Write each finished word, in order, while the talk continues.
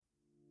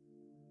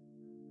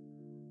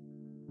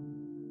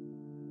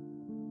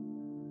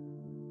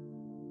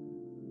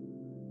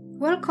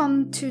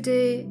Welcome to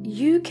the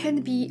You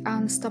Can Be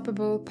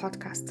Unstoppable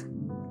podcast.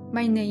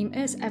 My name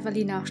is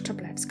Ewelina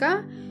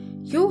Szczeblewska,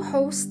 your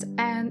host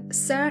and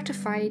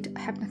certified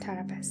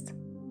hypnotherapist.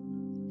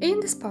 In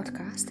this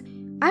podcast,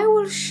 I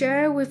will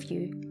share with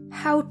you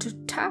how to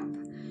tap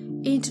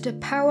into the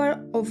power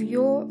of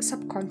your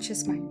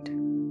subconscious mind.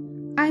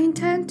 I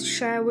intend to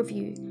share with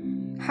you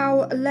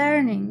how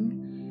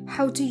learning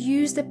how to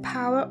use the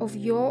power of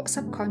your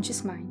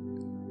subconscious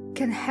mind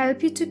can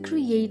help you to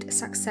create a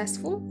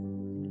successful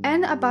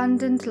and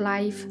abundant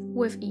life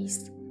with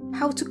ease,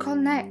 how to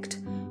connect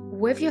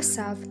with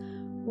yourself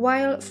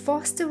while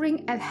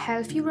fostering a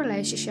healthy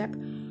relationship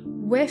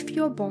with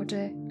your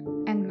body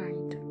and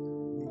mind.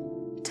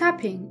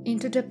 Tapping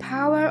into the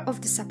power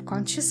of the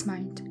subconscious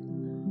mind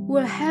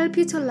will help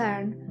you to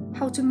learn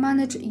how to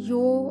manage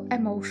your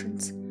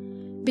emotions,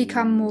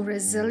 become more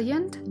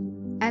resilient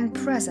and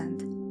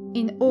present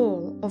in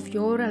all of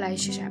your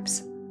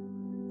relationships.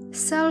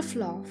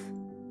 Self-love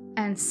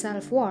and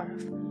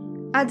self-worth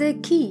are the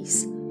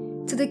keys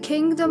to the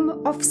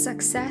kingdom of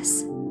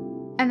success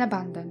and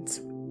abundance,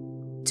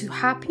 to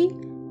happy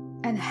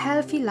and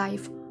healthy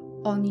life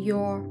on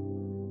your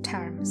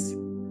terms.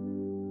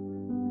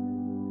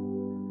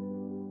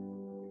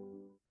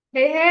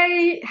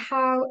 Hey,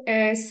 how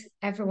is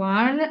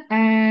everyone?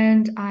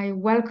 And I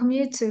welcome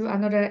you to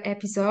another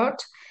episode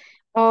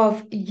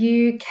of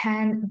You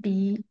Can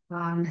Be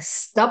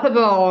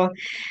Unstoppable.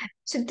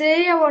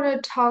 Today I want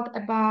to talk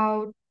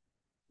about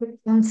the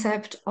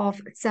concept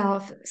of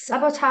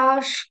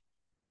self-sabotage,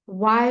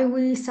 why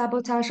we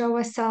sabotage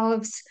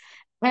ourselves.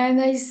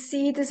 And I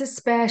see this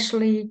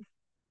especially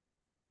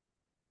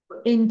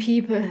in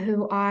people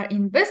who are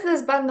in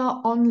business, but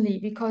not only,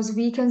 because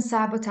we can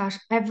sabotage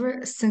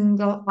every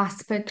single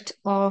aspect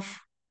of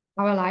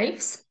our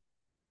lives.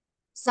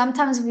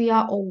 Sometimes we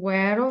are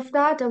aware of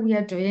that we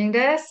are doing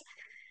this,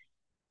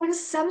 and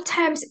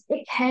sometimes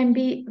it can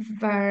be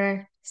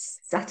very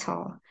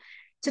subtle,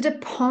 to the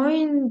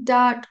point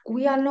that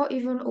we are not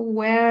even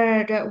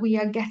aware that we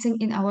are getting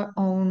in our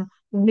own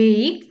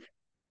way,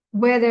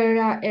 whether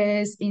that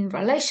is in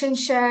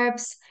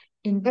relationships,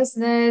 in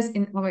business,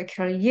 in our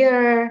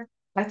career,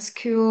 at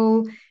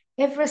school.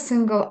 Every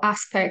single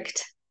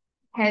aspect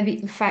can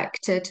be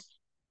affected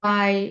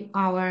by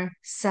our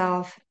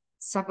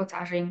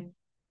self-sabotaging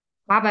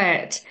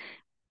habit.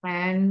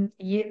 And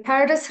you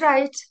heard us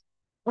right,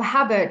 a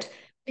habit,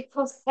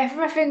 because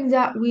everything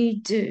that we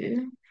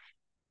do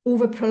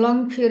over a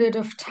prolonged period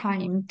of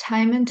time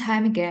and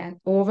time again,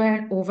 over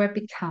and over,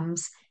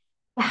 becomes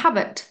a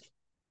habit.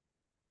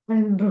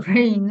 And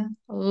brain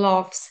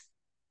loves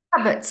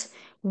habits.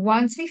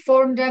 Once we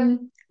form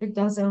them, it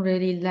doesn't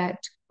really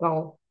let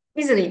go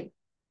easily.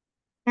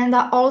 And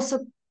that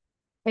also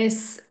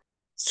is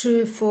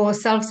true for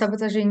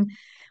self-sabotaging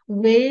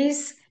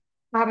ways,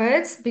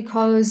 habits,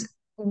 because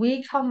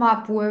we came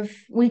up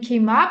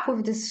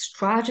with this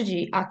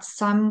strategy at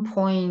some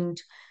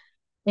point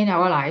in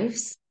our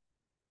lives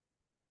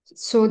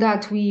so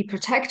that we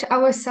protect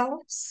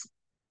ourselves,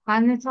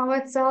 punish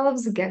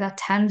ourselves, get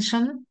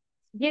attention,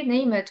 you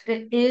name it.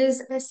 There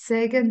is a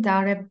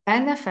secondary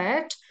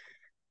benefit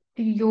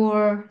to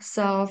your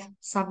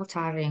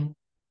self-sabotaging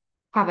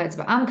habits,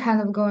 but I'm kind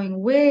of going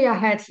way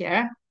ahead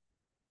here.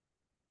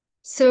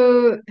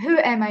 So, who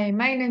am I?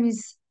 My name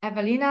is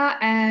Evelina,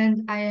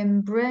 and I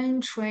am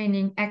brain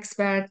training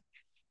expert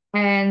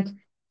and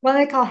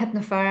clinical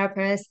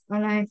hypnotherapist,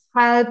 and I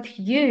help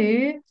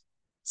you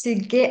to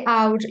get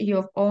out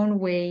your own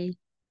way,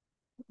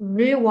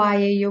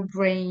 rewire your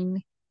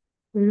brain,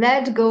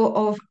 let go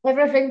of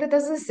everything that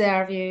doesn't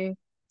serve you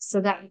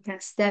so that you can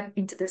step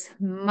into this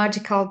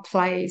magical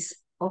place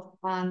of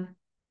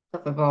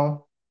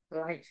unstoppable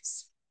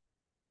lives.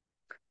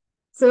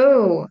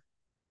 So,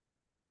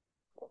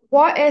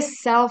 what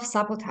is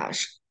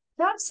self-sabotage?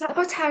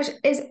 Self-sabotage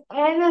is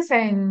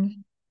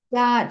anything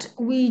that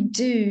we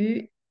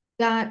do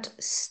that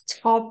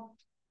stop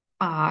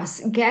us,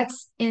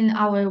 gets in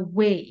our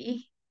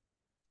way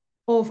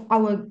of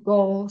our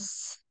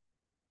goals,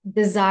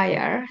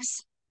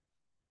 desires,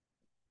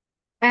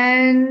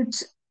 and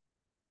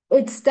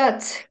it's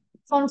that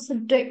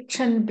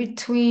contradiction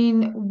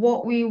between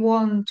what we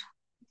want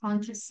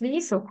consciously.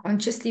 So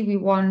consciously we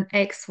want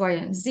X, Y,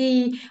 and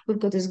Z. We've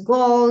got these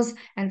goals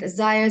and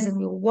desires, and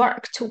we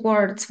work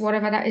towards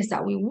whatever that is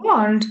that we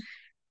want.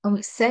 And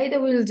we say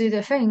that we'll do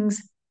the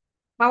things.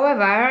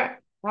 However,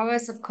 our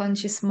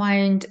subconscious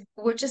mind,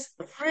 which is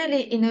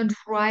really in a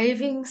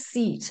driving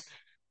seat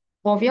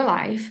of your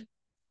life,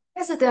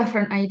 has a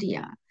different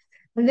idea.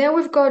 And then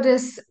we've got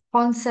this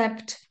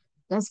concept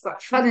that's got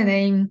a funny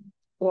name,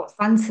 or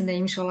fancy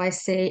name, shall I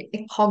say,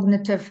 a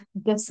cognitive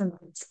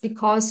dissonance,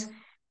 because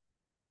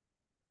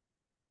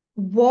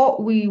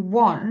what we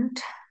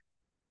want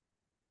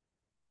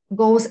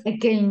goes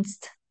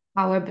against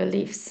our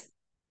beliefs.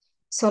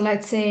 So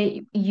let's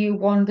say you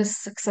want a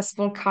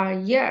successful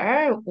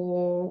career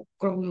or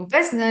grow your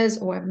business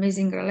or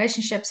amazing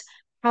relationships.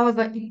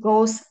 However, it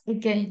goes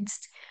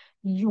against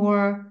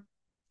your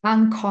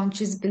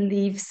unconscious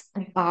beliefs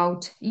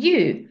about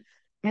you.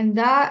 And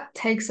that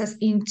takes us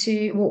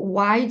into, well,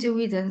 why do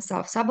we then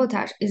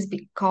self-sabotage? Is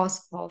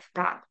because of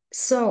that.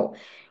 So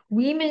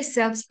we may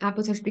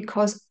self-sabotage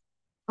because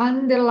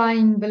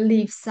underlying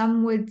belief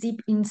somewhere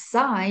deep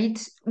inside,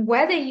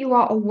 whether you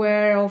are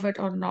aware of it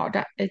or not,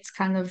 that it's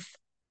kind of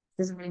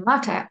doesn't really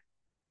matter.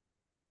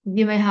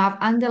 You may have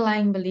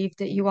underlying belief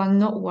that you are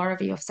not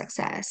worthy of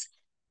success,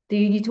 that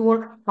you need to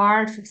work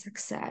hard for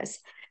success,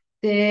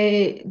 that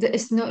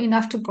it's not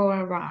enough to go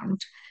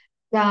around,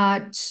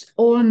 that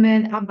all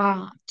men are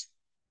bad,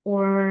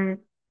 or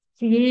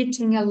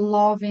creating a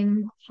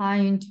loving,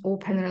 kind,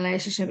 open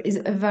relationship is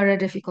very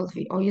difficult for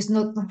you, or it's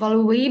not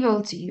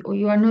valuable to you, or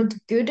you are not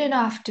good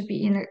enough to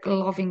be in a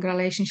loving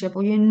relationship,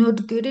 or you're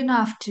not good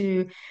enough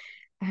to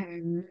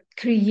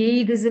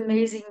create this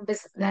amazing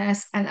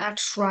business and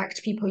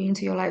attract people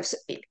into your life. So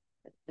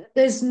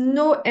there's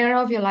no area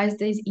of your life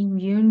that is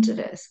immune to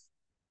this.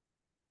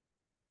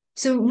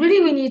 So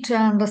really, we need to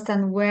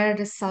understand where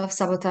the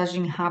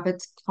self-sabotaging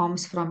habit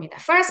comes from in the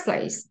first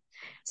place.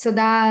 So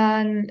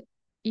then,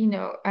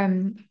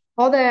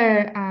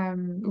 other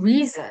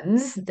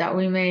reasons that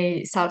we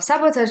may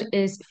self-sabotage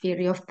is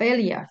fear of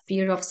failure,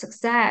 fear of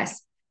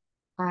success,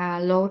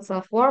 low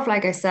self-worth,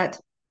 like I said.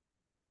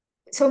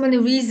 So many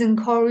reasons,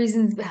 core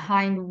reasons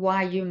behind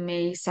why you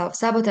may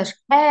self-sabotage.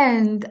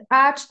 And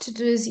add to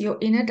this your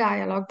inner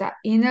dialogue, that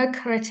inner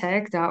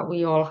critic that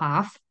we all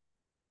have.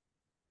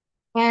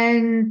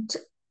 And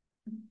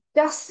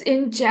just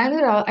in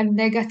general, a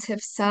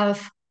negative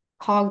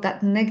self-talk,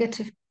 that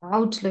negative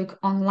outlook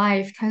on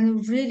life can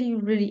really,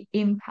 really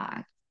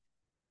impact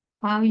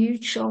how you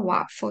show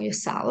up for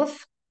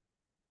yourself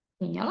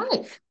in your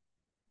life.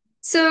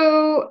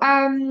 So,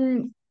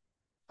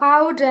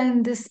 how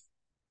then this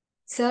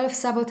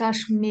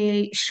self-sabotage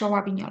may show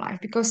up in your life?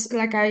 Because,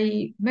 like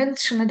I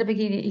mentioned at the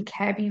beginning, it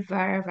can be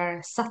very,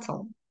 very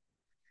subtle.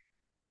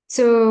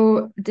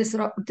 So, this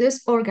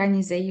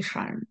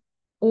organization,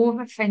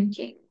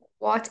 overthinking,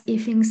 what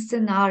ifing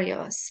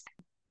scenarios,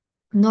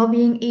 not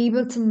being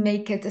able to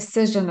make a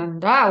decision.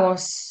 And that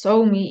was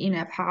so me in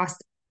the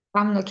past.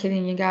 I'm not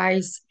kidding you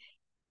guys.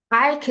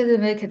 I couldn't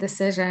make a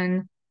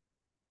decision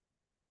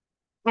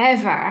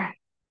ever.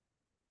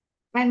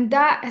 And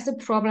that is a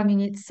problem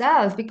in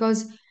itself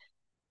because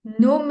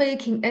no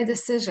making a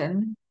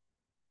decision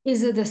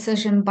is a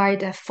decision by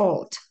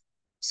default.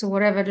 So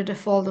whatever the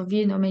default of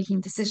you not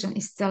making decision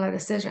is still a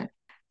decision.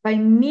 By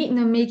me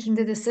not making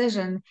the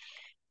decision,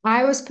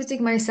 I was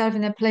putting myself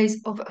in a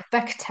place of a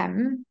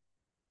victim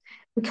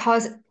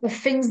because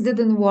if things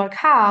didn't work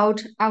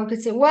out, I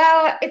could say,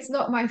 well, it's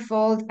not my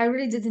fault. I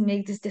really didn't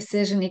make this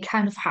decision. It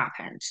kind of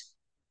happened.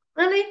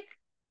 Really?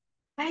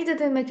 I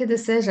didn't make a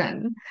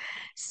decision.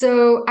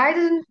 So I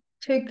didn't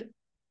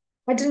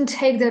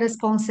take the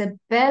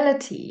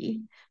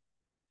responsibility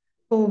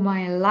for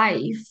my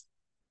life,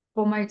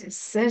 for my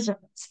decisions.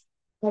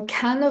 I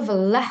kind of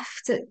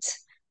left it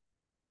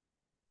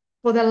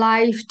for the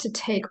life to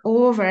take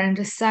over and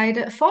decide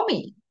it for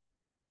me.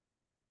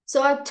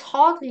 So I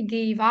totally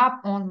gave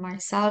up on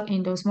myself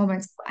in those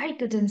moments. I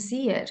didn't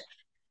see it.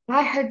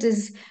 I had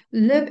this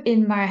loop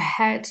in my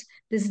head,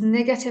 this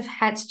negative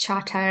head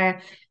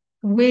chatter,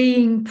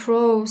 weighing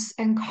pros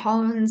and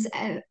cons,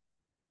 and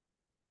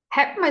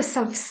had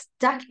myself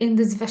stuck in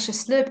this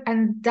vicious loop.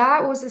 And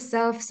that was a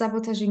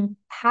self-sabotaging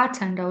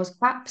pattern that was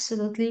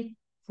absolutely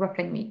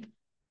crippling me.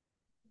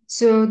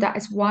 So that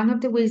is one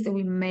of the ways that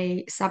we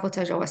may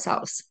sabotage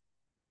ourselves.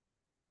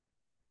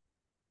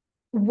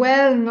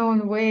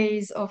 Well-known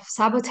ways of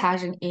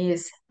sabotaging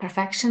is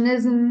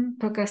perfectionism,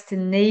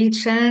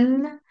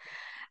 procrastination.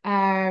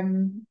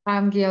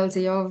 I'm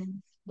guilty of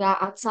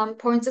that at some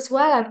points as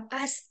well. And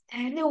as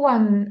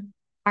anyone,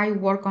 I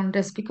work on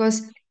this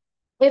because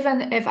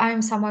even if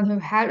I'm someone who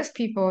helps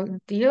people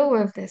deal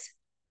with this,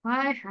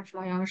 I have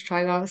my own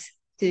struggles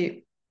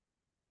too.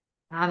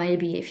 I may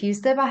be a few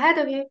steps ahead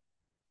of you,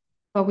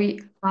 but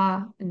we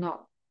are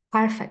not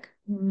perfect.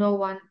 No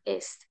one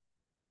is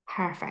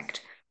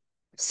perfect.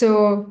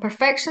 So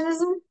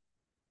perfectionism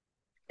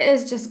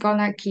is just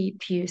gonna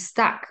keep you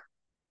stuck.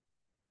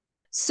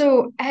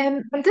 So,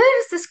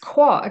 there's this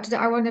quote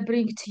that I want to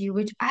bring to you,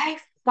 which I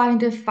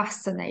find it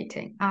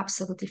fascinating,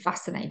 absolutely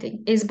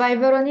fascinating. Is by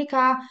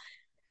Veronika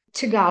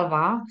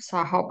Tugalva, so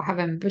I hope I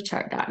haven't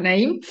butchered that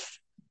name.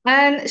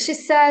 And she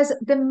says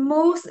the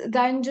most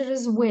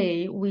dangerous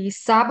way we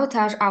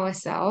sabotage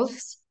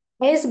ourselves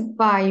is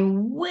by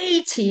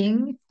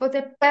waiting for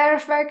the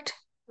perfect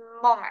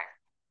moment.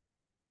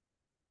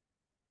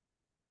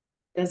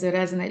 Does it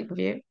resonate with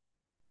you?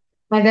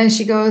 And then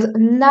she goes,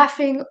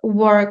 nothing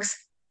works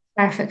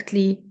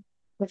perfectly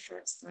the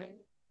first time.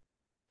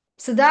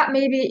 So that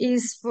maybe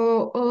is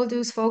for all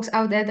those folks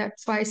out there that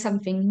try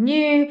something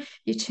new,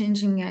 you're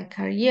changing your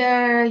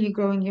career, you're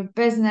growing your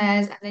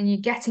business, and then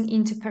you're getting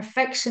into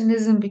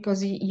perfectionism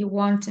because you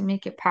want to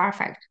make it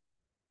perfect.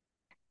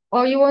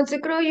 Or you want to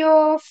grow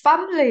your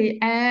family,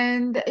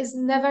 and it's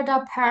never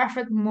that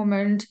perfect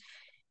moment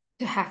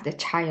to have the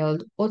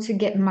child, or to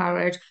get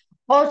married,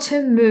 or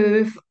to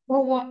move,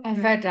 or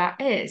whatever that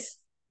is.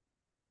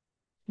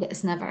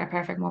 There's never a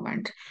perfect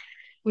moment.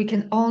 We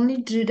can only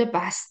do the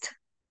best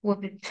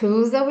with the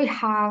tools that we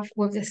have,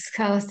 with the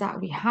skills that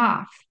we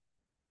have.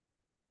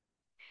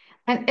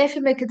 And if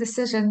you make a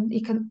decision,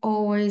 you can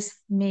always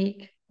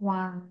make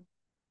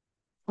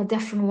a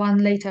different one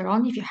later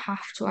on if you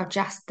have to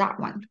adjust that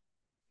one.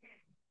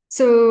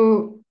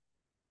 So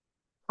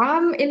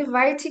I'm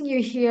inviting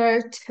you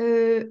here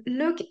to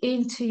look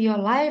into your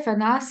life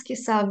and ask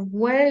yourself,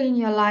 where in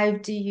your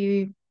life do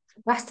you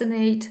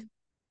procrastinate,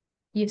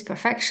 use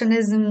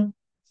perfectionism,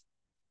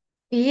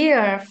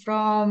 fear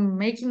from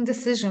making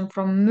decision,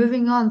 from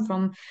moving on,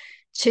 from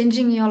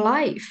changing your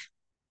life?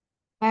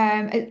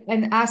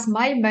 And as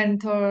my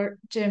mentor,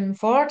 Jim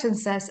Fortin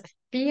says,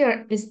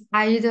 fear is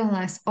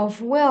idleness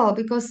of will,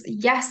 because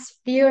yes,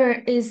 fear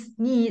is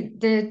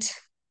needed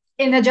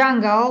in the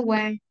jungle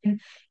when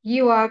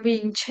you are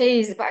being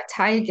chased by a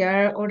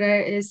tiger or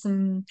there is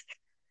some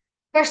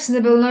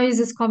questionable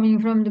noises coming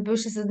from the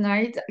bushes at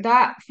night.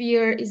 That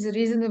fear is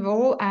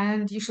reasonable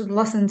and you should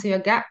listen to your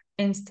gut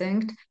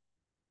instinct.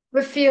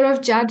 But fear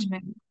of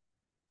judgment,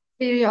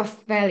 fear of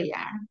failure,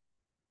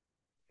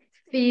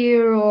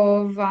 fear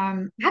of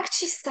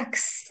actually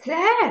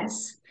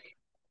success.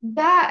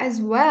 That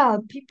as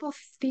well. People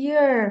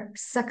fear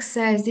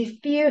success. They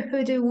fear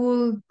who they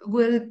will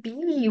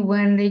be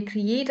when they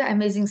create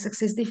amazing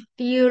success. They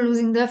fear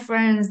losing their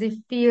friends. They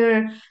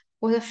fear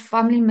what a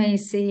family may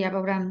say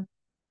about them.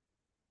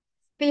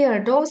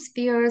 Fear, those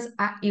fears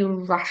are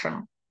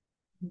irrational,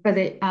 but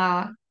they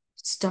are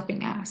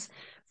stopping us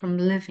from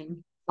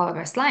living our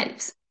best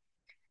lives.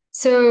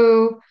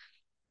 So,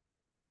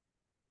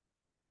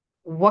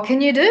 what can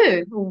you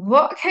do?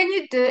 What can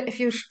you do if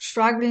you're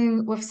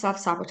struggling with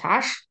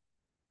self-sabotage?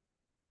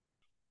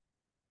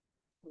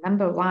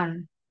 Number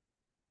one,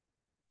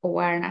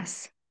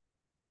 awareness.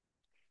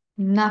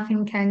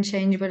 Nothing can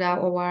change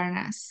without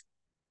awareness.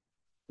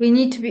 We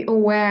need to be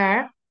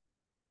aware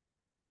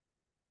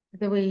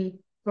that we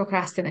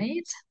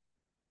procrastinate,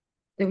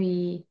 that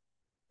we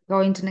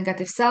go into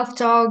negative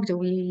self-talk, that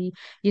we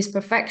use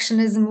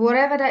perfectionism,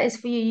 whatever that is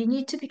for you, you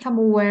need to become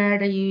aware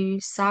that you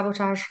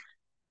sabotage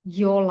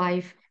your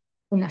life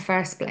in the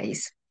first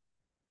place.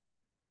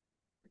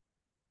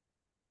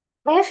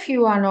 If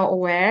you are not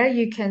aware,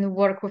 you can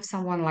work with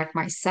someone like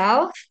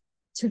myself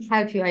to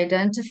help you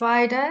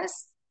identify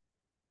this,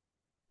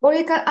 or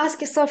you can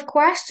ask yourself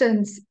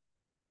questions.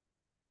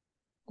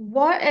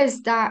 What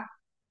is that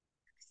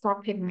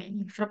stopping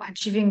me from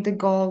achieving the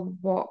goal,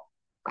 what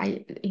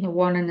I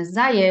want and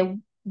desire?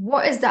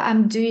 What is that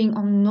I'm doing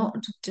or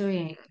not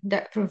doing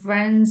that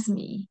prevents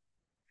me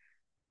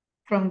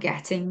from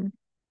getting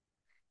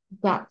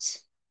that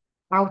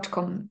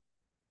outcome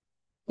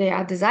that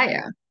I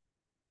desire?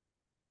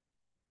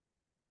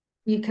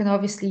 You can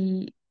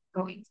obviously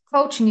go into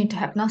coaching, into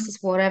hypnosis,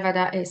 whatever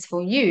that is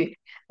for you.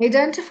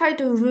 Identify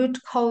the root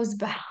cause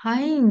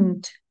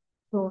behind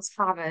those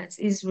habits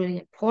is really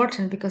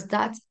important because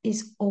that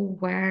is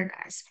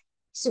awareness.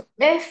 So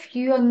if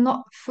you are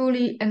not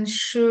fully and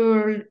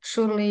surely,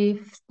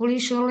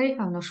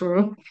 I'm not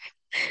sure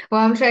what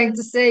I'm trying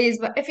to say is,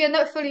 but if you're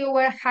not fully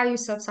aware how you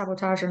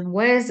self-sabotage and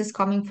where is this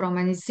coming from,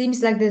 and it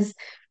seems like there's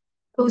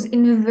those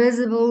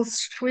invisible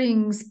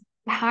strings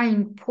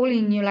behind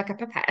pulling you like a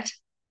puppet,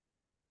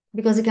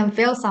 because it can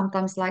feel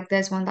sometimes like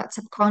this when that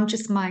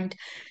subconscious mind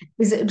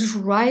is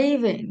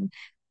driving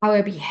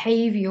our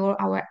behavior,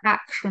 our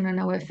action, and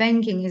our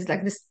thinking is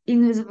like this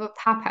invisible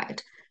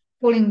puppet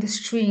pulling the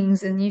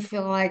strings, and you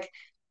feel like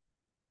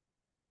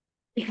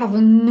you have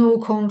no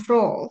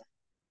control.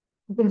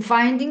 Then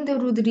finding the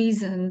root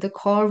reason, the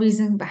core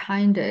reason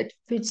behind it,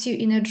 puts you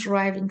in a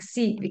driving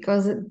seat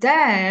because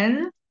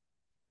then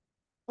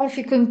if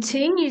you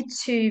continue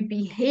to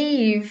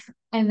behave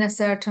in a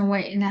certain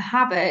way, in a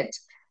habit,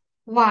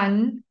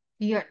 one,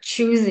 you're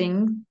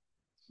choosing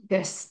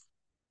this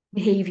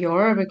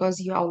behavior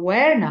because you're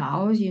aware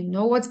now, you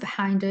know what's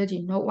behind it,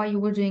 you know why you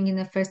were doing it in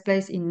the first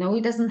place, you know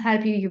it doesn't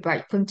help you, but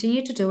you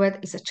continue to do it,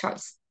 it's a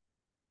choice.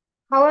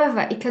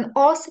 However, it can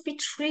also be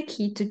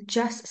tricky to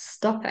just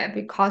stop it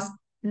because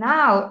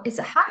now it's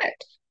a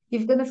habit.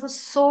 You've done it for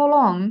so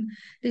long,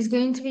 it's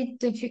going to be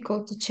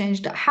difficult to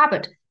change that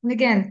habit. And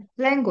again,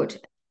 language.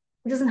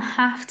 It doesn't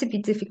have to be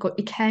difficult.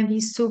 It can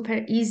be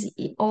super easy.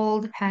 It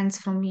all depends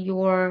from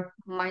your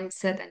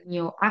mindset and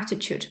your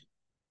attitude.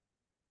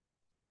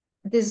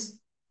 There's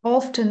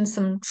often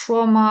some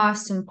trauma,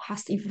 some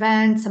past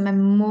events, some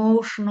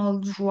emotional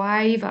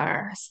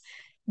drivers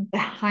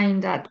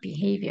behind that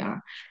behavior.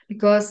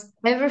 Because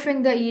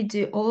everything that you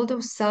do, all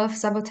those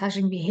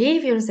self-sabotaging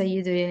behaviors that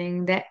you're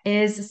doing, there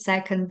is a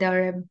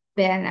secondary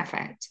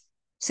benefit.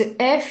 So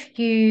if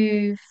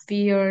you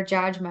fear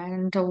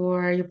judgment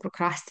or you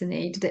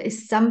procrastinate, there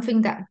is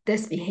something that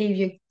this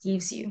behavior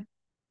gives you.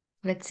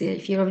 Let's say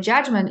fear of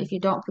judgment, if you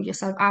don't put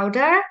yourself out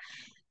there,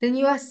 then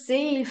you are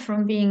safe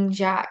from being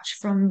judged,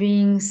 from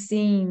being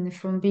seen,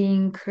 from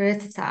being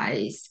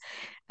criticized.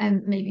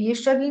 And maybe you're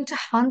struggling to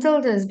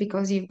handle this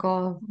because you've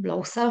got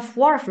low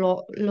self-worth,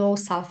 low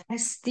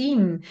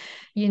self-esteem.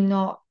 You're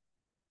not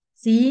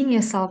seeing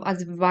yourself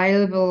as a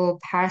valuable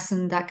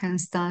person that can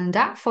stand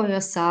up for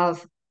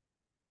yourself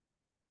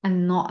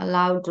and not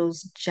allow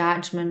those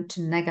judgment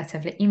to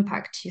negatively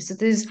impact you. So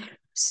there's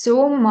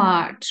so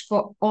much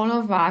for all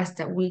of us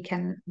that we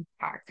can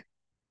impact.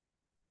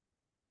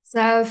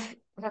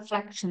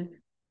 Self-reflection,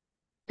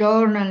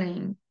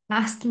 journaling,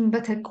 asking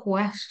better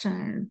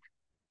questions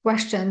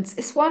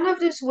is one of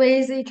those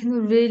ways that you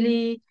can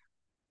really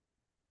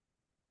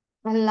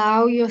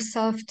allow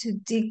yourself to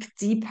dig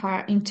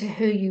deeper into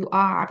who you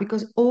are,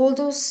 because all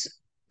those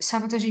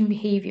sabotaging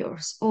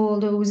behaviors, all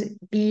those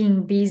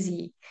being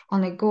busy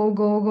on a go,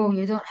 go, go,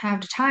 you don't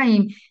have the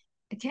time,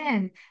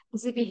 again,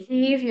 is a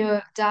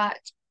behavior that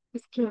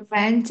is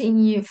preventing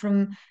you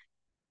from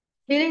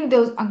feeling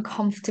those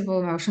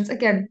uncomfortable emotions.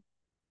 Again,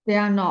 they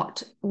are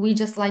not. We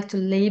just like to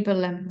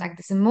label them like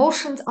these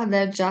emotions are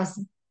there just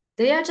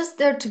they are just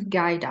there to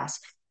guide us,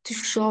 to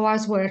show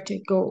us where to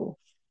go,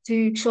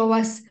 to show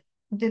us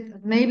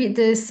that maybe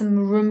there's some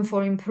room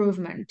for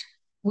improvement.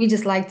 We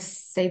just like to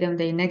say them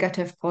they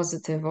negative,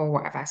 positive, or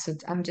whatever. So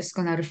I'm just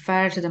gonna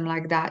refer to them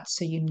like that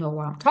so you know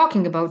what I'm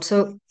talking about.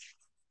 So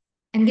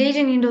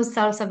engaging in those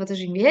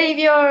self-sabotaging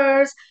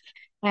behaviors,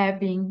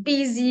 being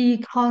busy,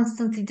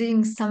 constantly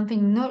doing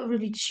something, not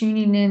really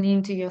tuning in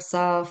into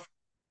yourself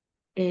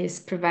is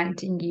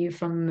preventing you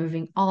from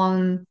moving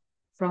on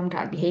from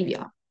that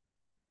behavior.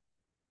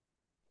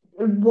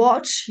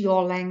 Watch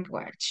your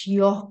language,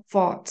 your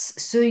thoughts.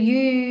 So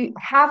you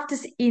have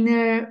this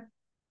inner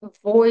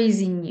voice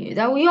in you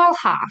that we all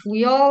have.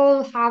 We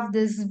all have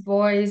this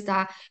voice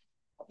that,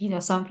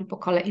 some people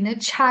call it inner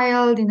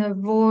child, inner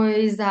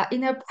voice, that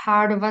inner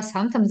part of us.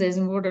 Sometimes there's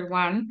more than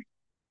one.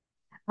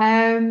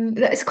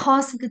 That is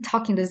constantly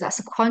talking. There's that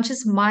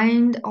subconscious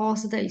mind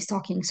also that is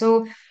talking.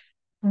 So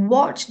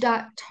watch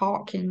that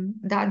talking,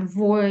 that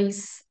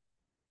voice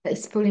that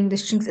is pulling the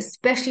strings,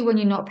 especially when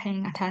you're not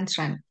paying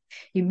attention.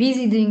 You're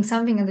busy doing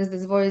something, and there's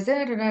this voice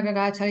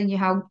telling you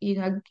how you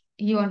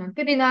are not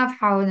good enough,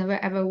 how it never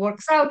ever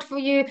works out for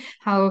you,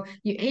 how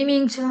you're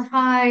aiming too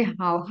high,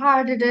 how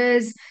hard it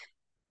is,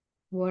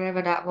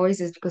 whatever that voice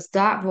is, because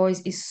that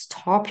voice is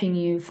stopping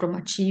you from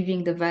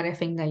achieving the very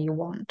thing that you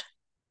want.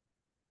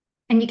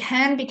 And you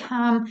can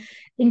become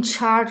in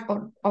charge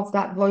of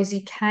that voice.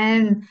 You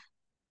can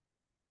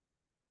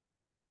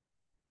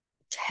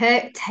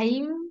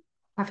tame.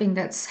 I think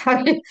that's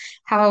how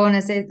I want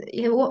to say it.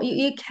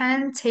 You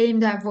can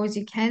tame that voice.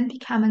 You can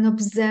become an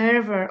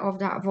observer of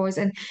that voice.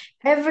 And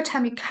every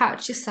time you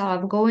catch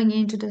yourself going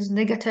into those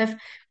negative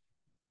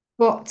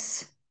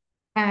thoughts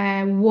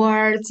and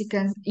words, you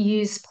can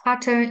use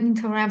pattern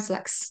interrupts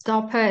like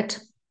stop it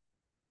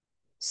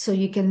so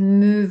you can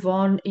move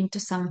on into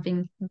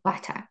something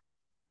better.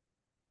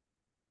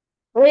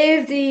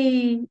 With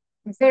the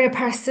very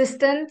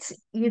persistent,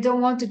 you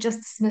don't want to just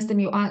dismiss them.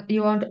 You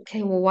want,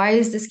 okay, well, why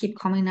is this keep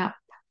coming up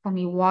for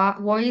me?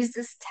 Why is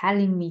this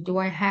telling me? Do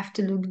I have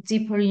to look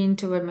deeper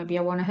into it? Maybe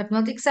I want a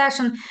hypnotic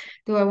session.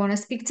 Do I want to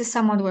speak to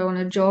someone? Do I want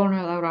to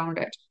journal around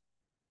it?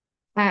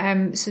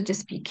 So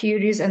just be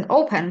curious and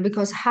open,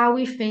 because how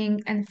we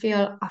think and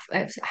feel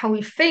affects how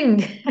we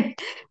think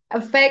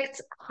affects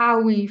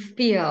how we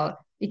feel.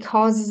 It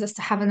causes us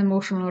to have an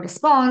emotional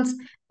response,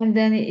 and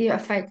then it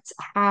affects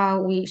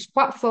how we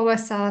show up for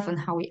ourselves and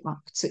how we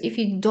act. So if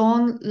you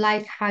don't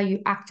like how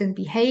you act and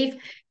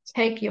behave,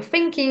 check your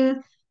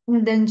thinking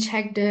and then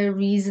check the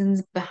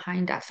reasons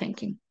behind that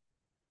thinking.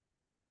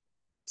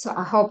 So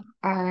I hope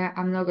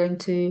I'm not going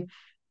to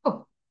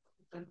oh,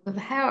 the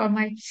hair on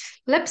my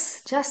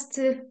lips just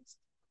to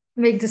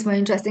make this more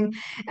interesting.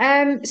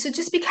 So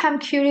just become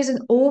curious and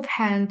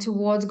open to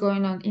what's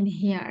going on in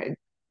here.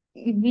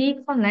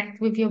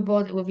 Reconnect with your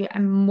body, with your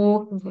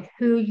emotions, with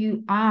who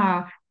you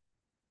are,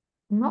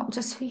 not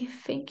just who you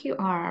think you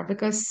are,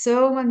 because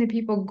so many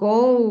people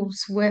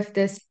goes with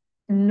this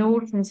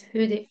notions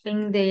who they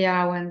think they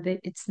are when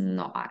it's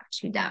not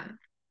actually them.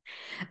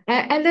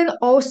 And then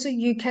also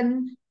you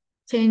can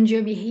change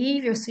your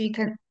behavior so you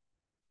can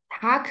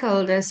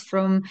tackle this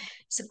from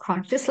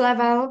subconscious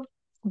level,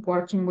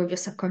 working with your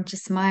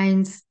subconscious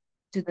minds,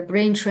 do the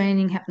brain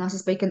training,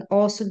 hypnosis, but you can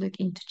also look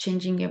into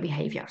changing your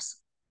behaviors.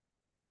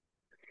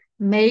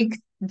 Make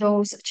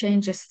those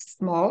changes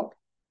small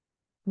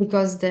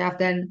because they are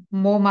then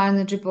more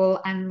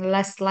manageable and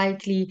less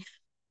likely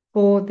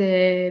for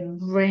the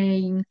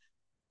brain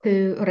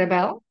to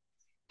rebel.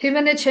 Too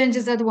many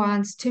changes at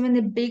once, too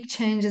many big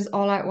changes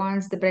all at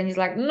once. The brain is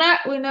like, no,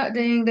 we're not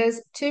doing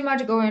this. Too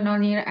much going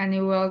on here, and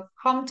it will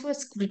come to a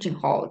screeching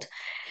halt,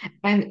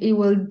 and it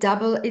will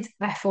double its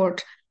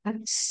effort at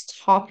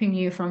stopping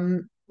you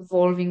from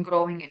evolving,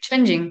 growing, and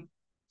changing.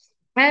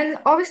 And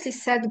obviously,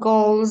 set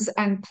goals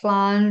and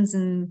plans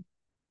and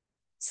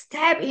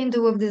step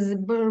into with this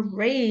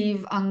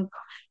brave and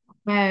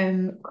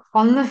um,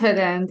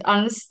 confident,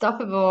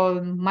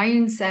 unstoppable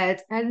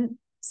mindset and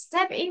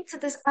step into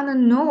this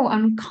unknown,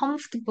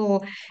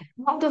 uncomfortable,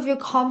 out of your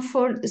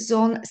comfort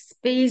zone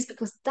space,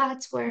 because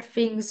that's where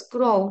things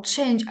grow,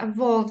 change,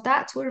 evolve.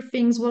 That's where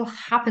things will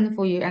happen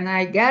for you. And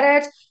I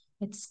get it.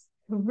 It's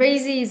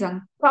crazy, it's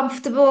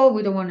uncomfortable,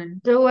 we don't want to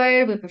do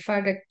it, we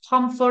prefer the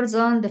comfort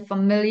zone, the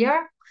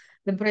familiar.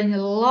 The brain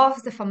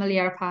loves the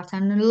familiar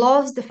pattern,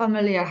 loves the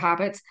familiar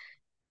habits.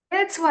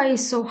 That's why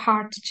it's so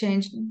hard to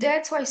change.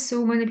 That's why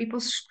so many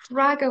people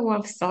struggle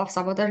with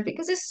self-sabotage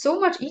because it's so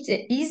much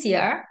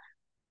easier.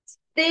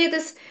 Stay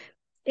this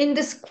in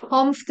this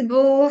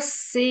comfortable,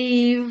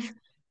 safe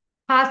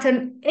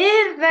pattern,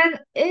 even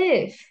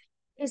if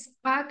it's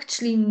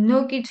actually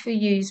no good for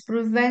you, it's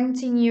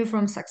preventing you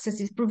from success,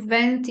 it's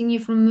preventing you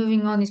from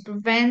moving on, it's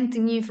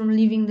preventing you from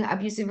leaving the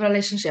abusive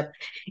relationship.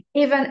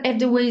 Even if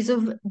the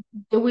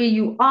way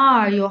you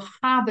are, your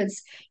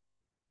habits,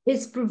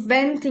 it's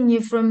preventing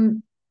you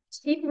from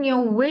keeping you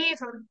away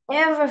from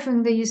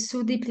everything that you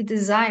so deeply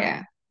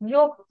desire.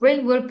 Your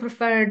brain will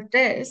prefer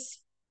this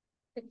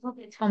because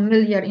it's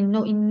familiar, it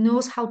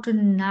knows how to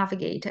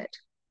navigate it.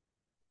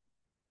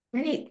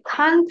 And it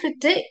can't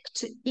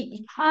predict,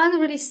 it can't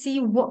really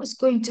see what's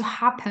going to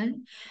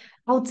happen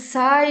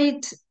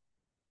outside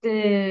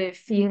the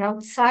fear,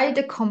 outside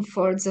the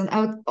comfort zone,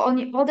 out on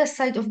the other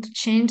side of the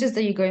changes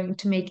that you're going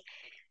to make.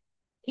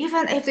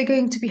 Even if they're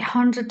going to be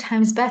 100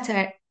 times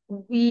better,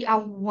 we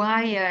are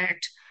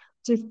wired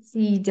to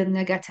see the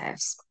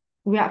negatives.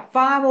 We are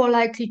far more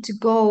likely to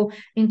go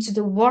into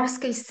the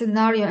worst case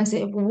scenario and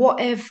say, what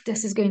if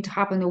this is going to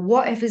happen? Or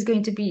what if it's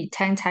going to be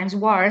 10 times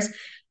worse?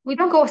 We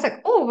don't go, it's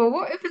like, oh, but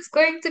what if it's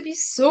going to be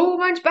so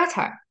much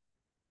better?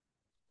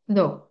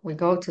 No, we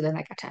go to the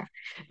negative.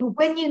 But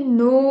when you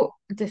know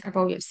this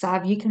about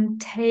yourself, you can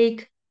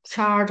take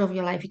charge of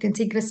your life. You can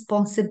take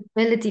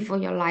responsibility for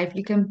your life.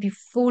 You can be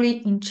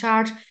fully in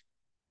charge,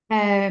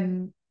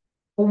 um,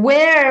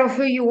 aware of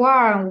who you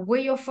are and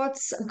where your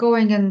thoughts are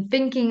going and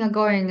thinking are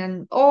going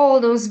and all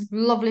those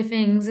lovely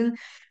things. And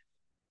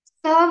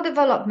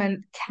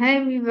self-development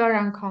can be very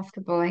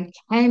uncomfortable and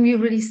can be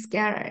really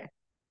scary.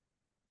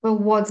 But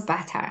what's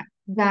better?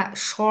 That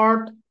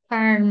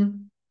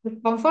short-term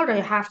discomfort that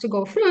you have to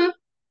go through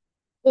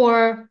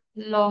or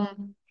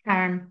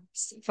long-term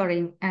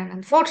suffering. And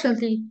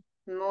unfortunately,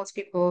 most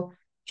people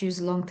choose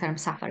long-term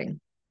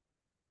suffering.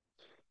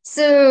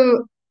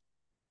 So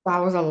that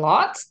was a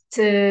lot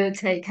to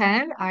take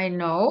in, I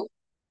know.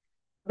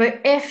 But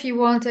if you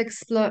want to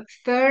explore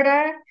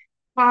further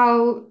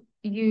how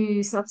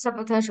you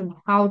self-sabotage and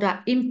how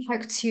that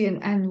impacts you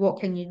and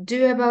what can you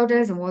do about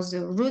this and what's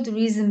the root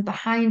reason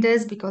behind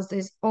this, because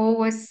there's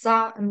always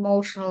some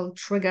emotional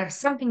trigger,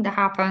 something that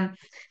happened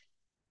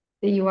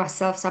that you are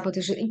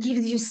self-sabotaging. It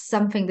gives you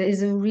something that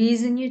is a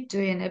reason you're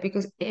doing it,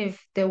 because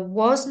if there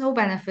was no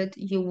benefit,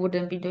 you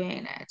wouldn't be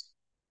doing it.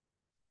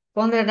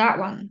 Ponder that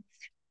one.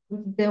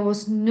 If there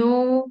was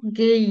no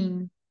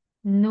gain,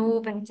 no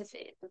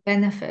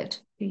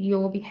benefit to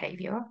your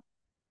behavior,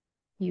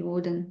 you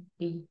wouldn't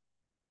be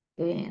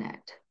doing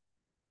it.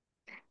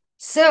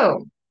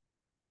 So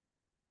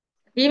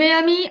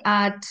email me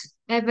at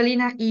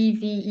Evelina,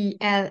 Evelina,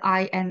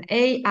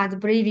 at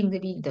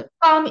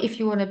bravingthebeing.com if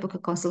you want to book a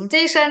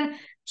consultation.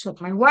 Check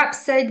my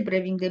website,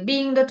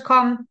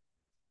 bravingthebeing.com.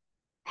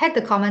 Hit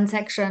the comment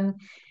section,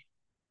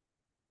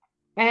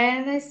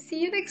 and I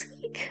see you next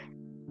week.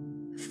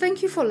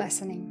 Thank you for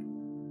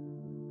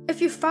listening.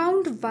 If you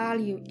found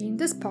value in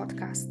this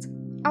podcast,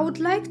 I would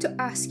like to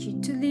ask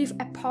you to leave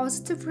a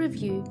positive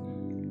review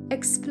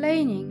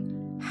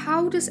explaining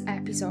how this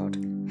episode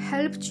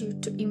helped you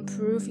to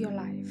improve your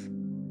life.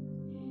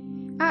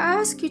 I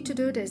ask you to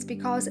do this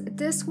because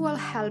this will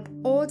help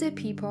other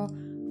people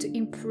to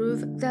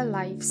improve their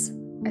lives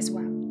as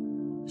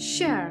well.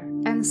 Share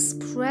and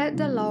spread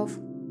the love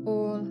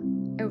all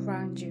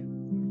around you.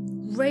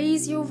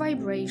 Raise your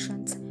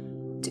vibrations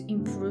to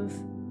improve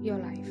your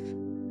life.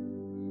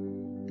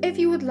 If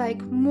you would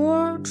like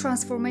more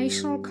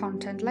transformational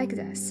content like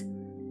this,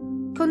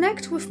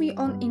 connect with me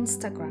on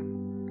Instagram.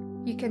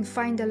 You can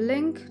find a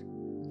link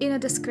in the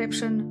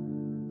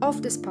description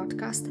of this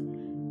podcast,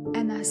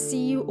 and I'll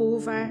see you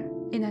over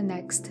in the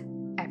next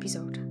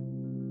episode.